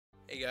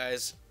Hey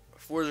guys,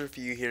 Forza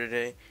review here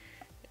today,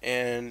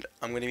 and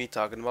I'm going to be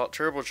talking about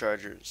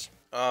turbochargers.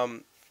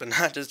 But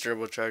not just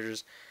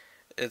turbochargers.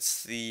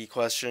 It's the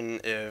question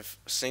if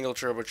single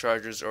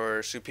turbochargers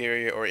are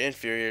superior or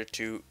inferior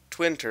to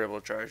twin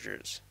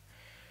turbochargers.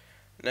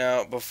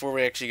 Now, before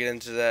we actually get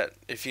into that,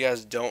 if you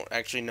guys don't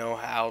actually know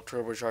how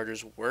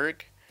turbochargers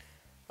work,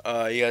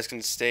 you guys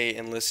can stay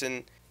and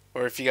listen.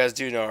 Or if you guys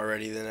do know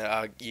already,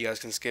 then you guys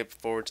can skip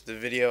forward to the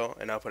video,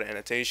 and I'll put an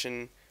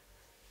annotation.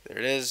 There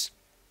it is.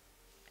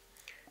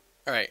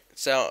 Alright,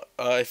 so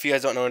if you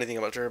guys don't know anything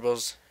about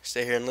turbos,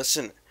 stay here and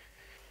listen.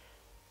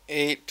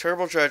 A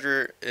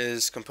turbocharger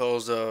is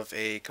composed of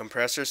a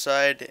compressor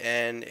side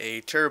and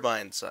a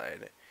turbine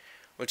side.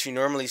 What you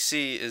normally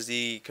see is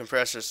the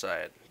compressor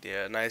side,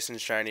 the nice and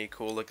shiny,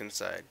 cool looking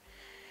side.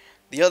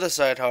 The other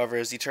side, however,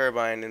 is the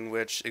turbine in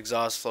which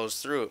exhaust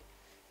flows through.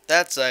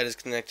 That side is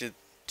connected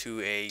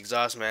to a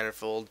exhaust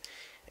manifold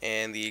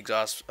and the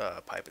exhaust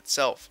pipe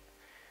itself.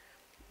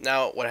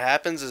 Now, what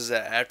happens is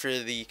that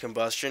after the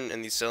combustion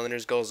and the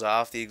cylinders goes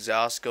off, the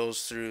exhaust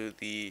goes through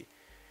the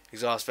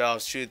exhaust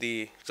valves to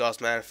the exhaust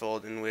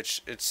manifold, in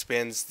which it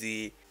spins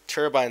the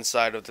turbine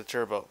side of the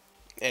turbo,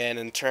 and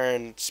in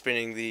turn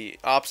spinning the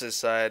opposite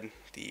side,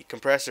 the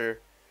compressor,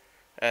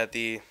 at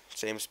the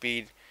same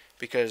speed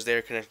because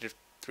they're connected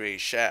through a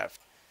shaft.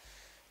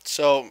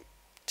 So,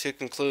 to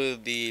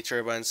conclude the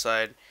turbine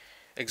side,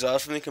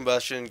 exhaust from the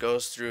combustion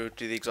goes through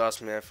to the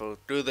exhaust manifold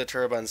through the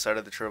turbine side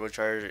of the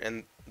turbocharger,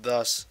 and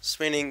thus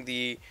spinning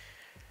the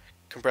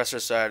compressor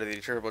side of the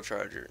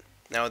turbocharger.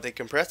 Now what the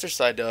compressor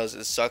side does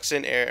is sucks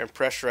in air and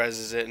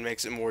pressurizes it and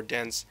makes it more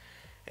dense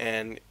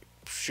and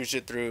shoots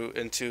it through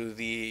into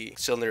the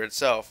cylinder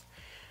itself.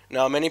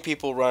 Now many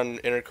people run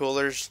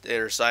intercoolers that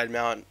are side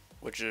mount,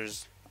 which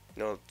is,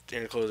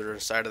 intercoolers that are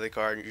inside of the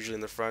car, usually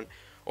in the front,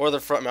 or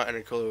the front mount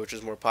intercooler, which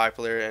is more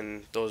popular,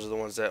 and those are the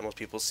ones that most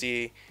people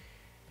see.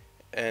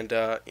 And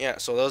yeah,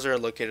 so those are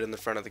located in the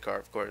front of the car,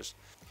 of course.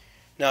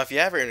 Now if you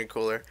have an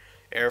intercooler,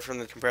 air from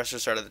the compressor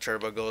side of the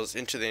turbo goes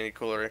into the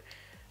intercooler,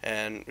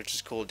 and which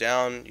is cooled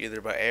down either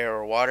by air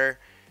or water,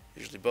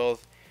 usually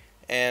both,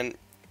 and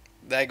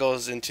that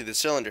goes into the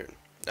cylinder.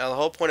 Now the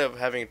whole point of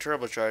having a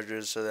turbocharger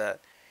is so that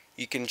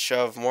you can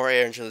shove more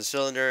air into the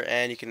cylinder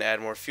and you can add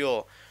more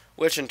fuel,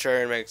 which in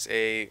turn makes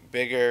a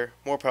bigger,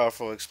 more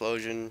powerful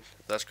explosion,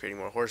 thus creating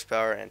more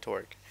horsepower and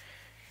torque.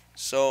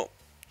 So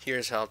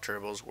here's how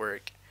turbos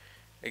work.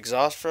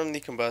 Exhaust from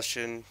the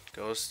combustion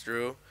goes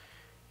through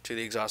to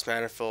the exhaust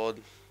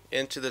manifold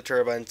into the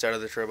turbine side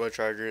of the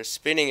turbocharger,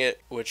 spinning it,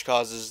 which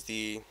causes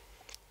the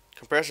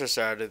compressor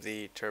side of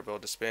the turbo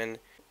to spin,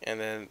 and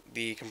then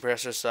the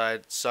compressor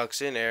side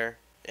sucks in air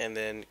and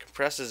then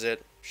compresses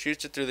it,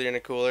 shoots it through the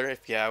intercooler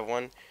if you have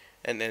one,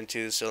 and then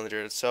to the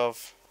cylinder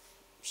itself.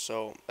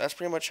 So that's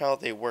pretty much how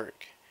they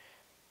work.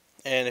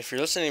 And if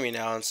you're listening to me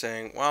now and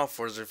saying, "Wow,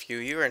 Forza Review,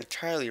 you are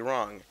entirely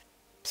wrong,"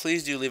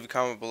 please do leave a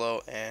comment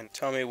below and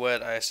tell me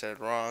what I said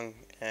wrong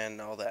and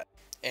all that.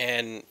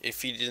 And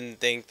if you didn't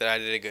think that I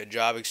did a good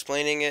job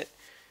explaining it,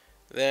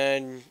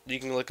 then you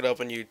can look it up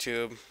on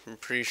YouTube. I'm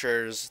pretty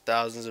sure there's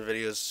thousands of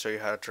videos to show you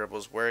how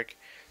turbos work.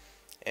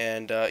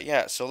 And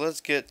yeah, so let's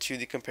get to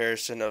the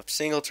comparison of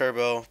single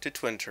turbo to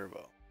twin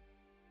turbo.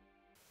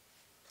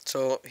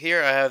 So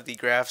here I have the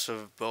graphs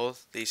of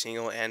both the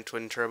single and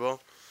twin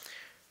turbo.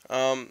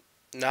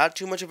 Not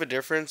too much of a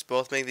difference.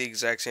 Both make the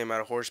exact same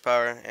amount of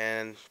horsepower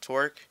and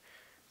torque.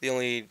 The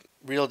only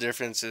real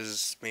difference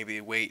is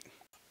maybe weight.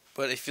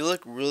 But if you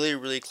look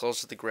really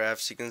close at the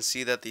graphs, you can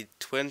see that the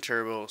twin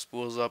turbo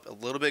spools up a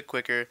little bit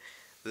quicker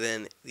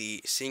than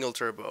the single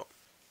turbo.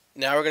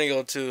 Now we're going to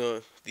go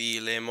to the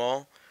Le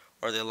Mans,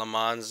 or the Le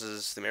Mans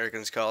as the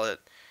Americans call it.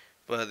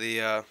 But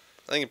the I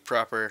think the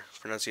proper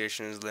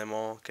pronunciation is Le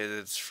Mans because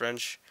it's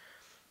French.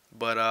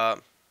 But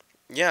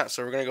yeah,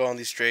 so we're going to go on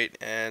the straight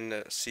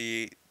and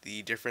see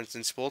the difference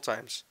in spool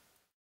times.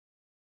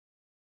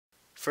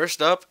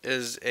 First up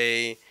is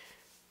a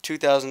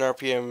 2000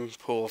 RPM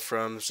pull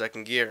from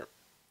second gear.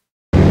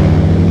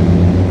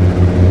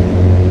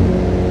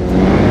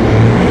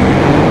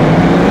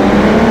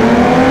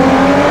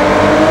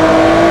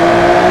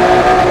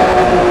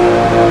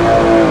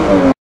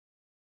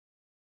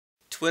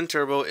 Twin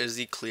turbo is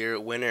the clear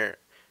winner.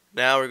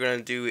 Now we're going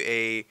to do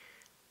a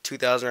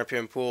 2000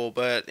 RPM pull,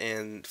 but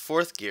in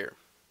fourth gear.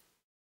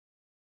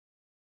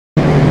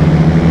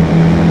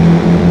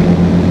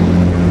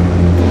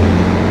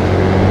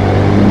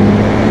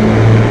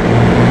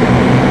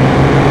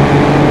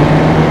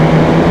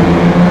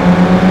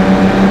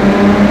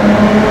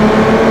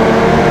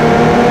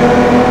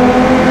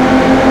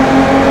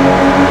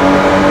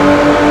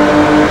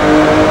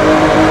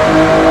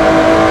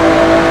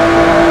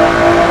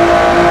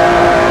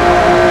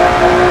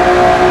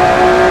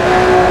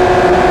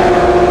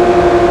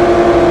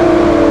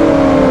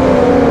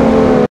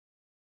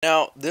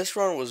 Now, this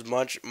run was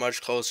much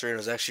closer, and it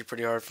was actually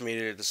pretty hard for me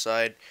to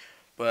decide,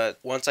 but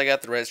once I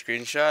got the right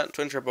screenshot,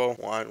 twin turbo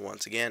won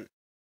once again.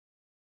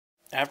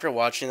 After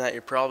watching that,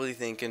 you're probably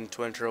thinking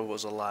twin turbo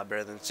was a lot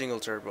better than single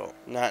turbo.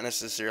 Not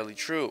necessarily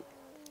true.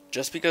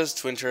 Just because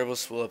twin turbos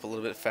spool up a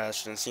little bit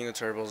faster than single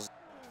turbos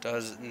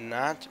does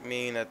not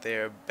mean that they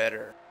are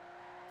better.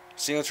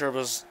 Single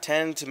turbos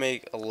tend to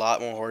make a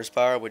lot more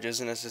horsepower, which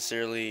isn't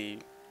necessarily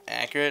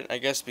accurate, I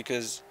guess,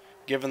 because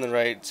given the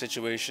right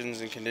situations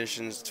and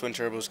conditions, twin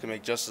turbos can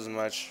make just as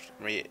much,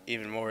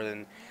 even more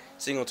than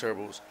single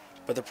turbos.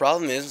 But the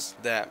problem is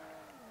that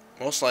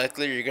most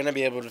likely you're going to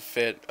be able to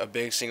fit a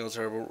big single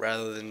turbo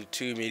rather than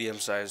two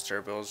medium-sized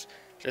turbos,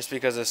 just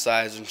because of the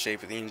size and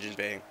shape of the engine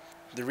bay.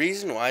 The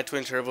reason why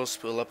twin turbos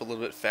spool up a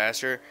little bit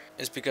faster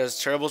is because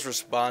turbos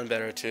respond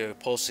better to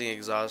pulsing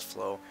exhaust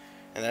flow,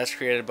 and that's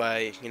created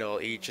by,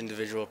 each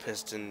individual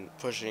piston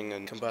pushing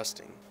and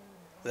combusting.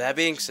 That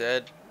being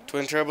said,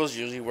 twin turbos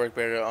usually work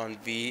better on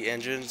V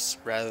engines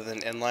rather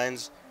than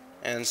inlines,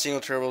 and single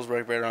turbos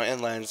work better on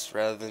inlines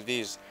rather than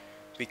Vs,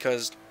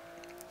 because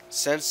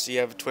since you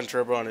have a twin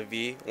turbo on a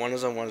V, one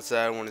is on one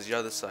side, one is the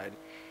other side.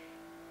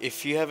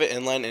 If you have an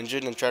inline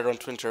engine and try to run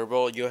twin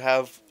turbo, you'll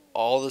have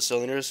all the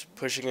cylinders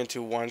pushing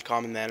into one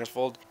common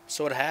manifold.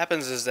 So what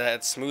happens is that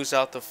it smooths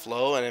out the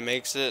flow and it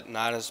makes it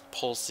not as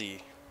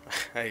pulsy,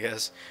 I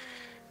guess.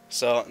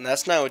 So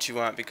that's not what you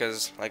want,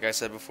 because, like I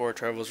said before,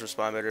 turbos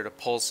respond better to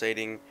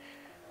pulsating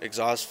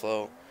exhaust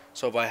flow.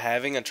 So by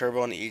having a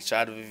turbo on each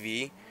side of a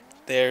V,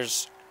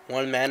 there's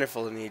one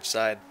manifold on each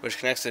side, which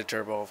connects to the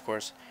turbo, of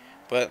course.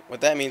 But what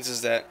that means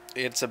is that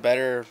it's a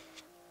better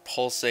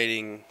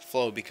pulsating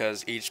flow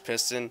because each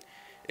piston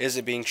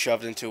isn't being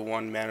shoved into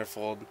one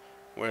manifold,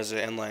 whereas an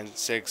inline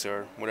 6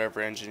 or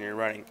whatever engine you're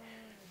running.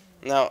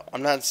 Now,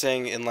 I'm not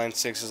saying inline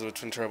 6s with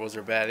twin turbos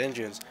are bad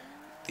engines.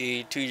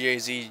 The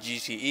 2JZ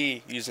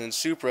GTE using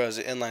Supra is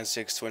an inline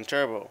 6 twin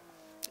turbo.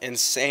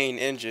 Insane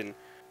engine.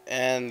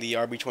 And the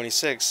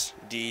RB26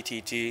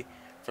 DETT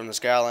from the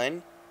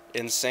Skyline,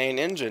 insane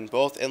engine.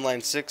 Both inline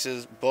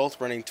 6s,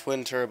 both running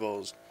twin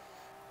turbos.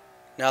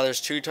 Now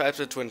there's two types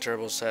of twin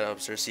turbo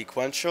setups. There's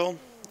sequential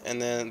and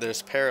then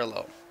there's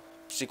parallel.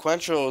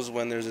 Sequential is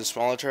when there's a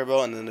smaller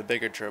turbo and then a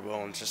bigger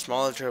turbo, and the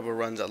smaller turbo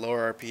runs at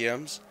lower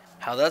RPMs.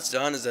 How that's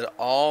done is that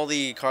all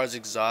the car's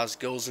exhaust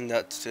goes to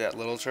that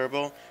little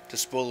turbo to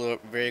spool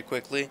up very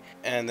quickly,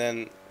 and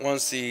then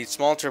once the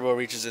small turbo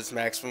reaches its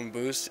maximum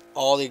boost,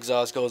 all the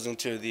exhaust goes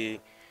into the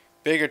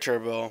bigger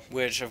turbo,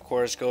 which of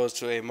course goes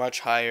to a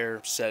much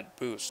higher set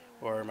boost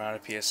or amount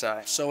of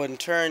PSI. So in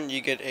turn you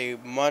get a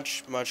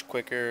much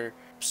quicker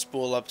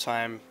spool up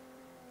time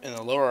in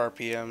the lower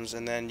RPMs,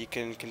 and then you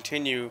can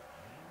continue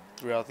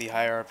throughout the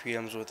higher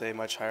RPMs with a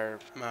much higher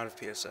amount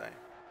of PSI.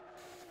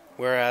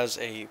 Whereas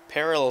a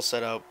parallel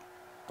setup,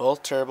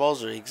 both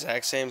turbos are the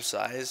exact same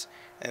size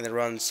and they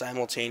run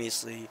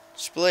simultaneously,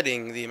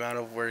 splitting the amount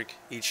of work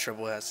each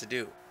turbo has to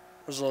do,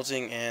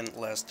 resulting in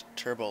less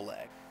turbo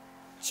lag.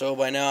 So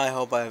by now I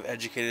hope I've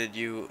educated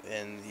you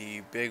in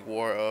the big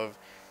war of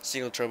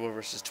single turbo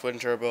versus twin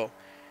turbo,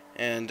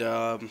 and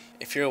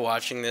if you're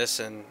watching this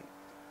and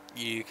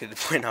you could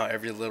point out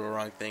every little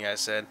wrong thing I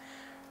said,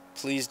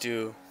 please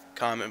do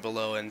comment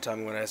below and tell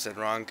me what I said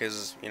wrong,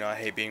 because I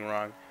hate being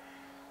wrong.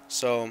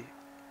 So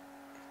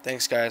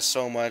thanks guys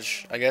so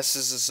much. I guess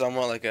this is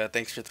somewhat like a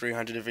thanks for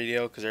 300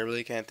 video, because I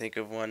really can't think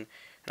of one,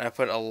 and I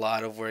put a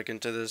lot of work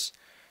into this.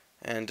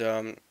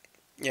 And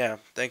yeah,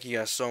 thank you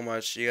guys so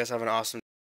much. You guys have an awesome